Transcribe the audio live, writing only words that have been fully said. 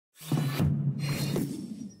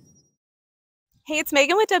Hey, it's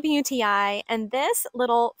Megan with WTI, and this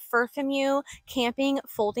little FURFIMU camping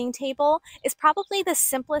folding table is probably the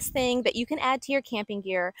simplest thing that you can add to your camping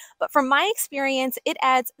gear, but from my experience, it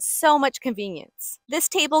adds so much convenience. This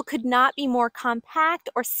table could not be more compact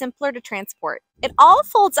or simpler to transport. It all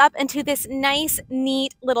folds up into this nice,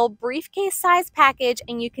 neat little briefcase-sized package,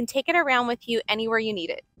 and you can take it around with you anywhere you need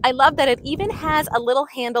it. I love that it even has a little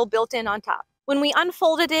handle built in on top. When we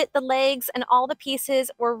unfolded it, the legs and all the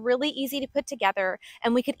pieces were really easy to put together,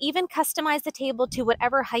 and we could even customize the table to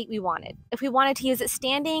whatever height we wanted. If we wanted to use it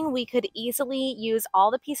standing, we could easily use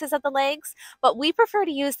all the pieces of the legs, but we prefer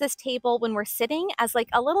to use this table when we're sitting as like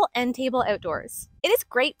a little end table outdoors. It is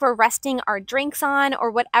great for resting our drinks on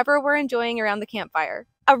or whatever we're enjoying around the campfire.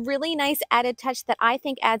 A really nice added touch that I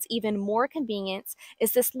think adds even more convenience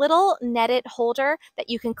is this little netted holder that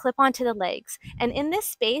you can clip onto the legs. And in this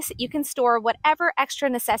space, you can store whatever extra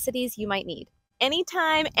necessities you might need.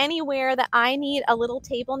 Anytime, anywhere that I need a little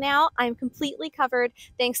table now, I'm completely covered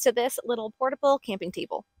thanks to this little portable camping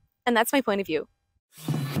table. And that's my point of view.